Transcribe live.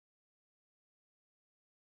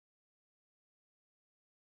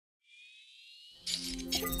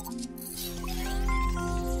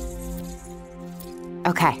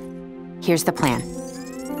Okay, here's the plan.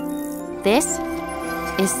 This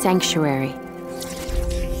is Sanctuary.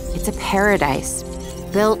 It's a paradise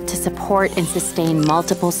built to support and sustain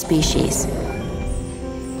multiple species.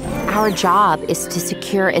 Our job is to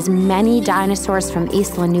secure as many dinosaurs from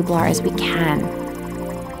Isla Nublar as we can.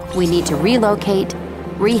 We need to relocate,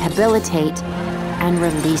 rehabilitate, and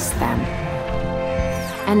release them.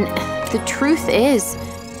 And the truth is,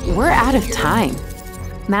 we're out of time.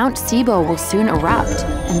 Mount Sibo will soon erupt,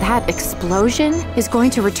 and that explosion is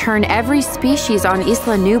going to return every species on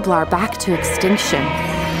Isla Nublar back to extinction.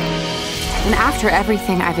 And after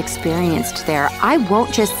everything I've experienced there, I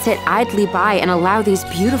won't just sit idly by and allow these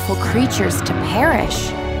beautiful creatures to perish.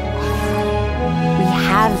 We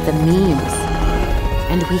have the means,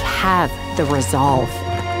 and we have the resolve.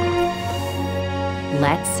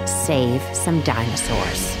 Let's save some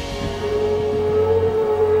dinosaurs.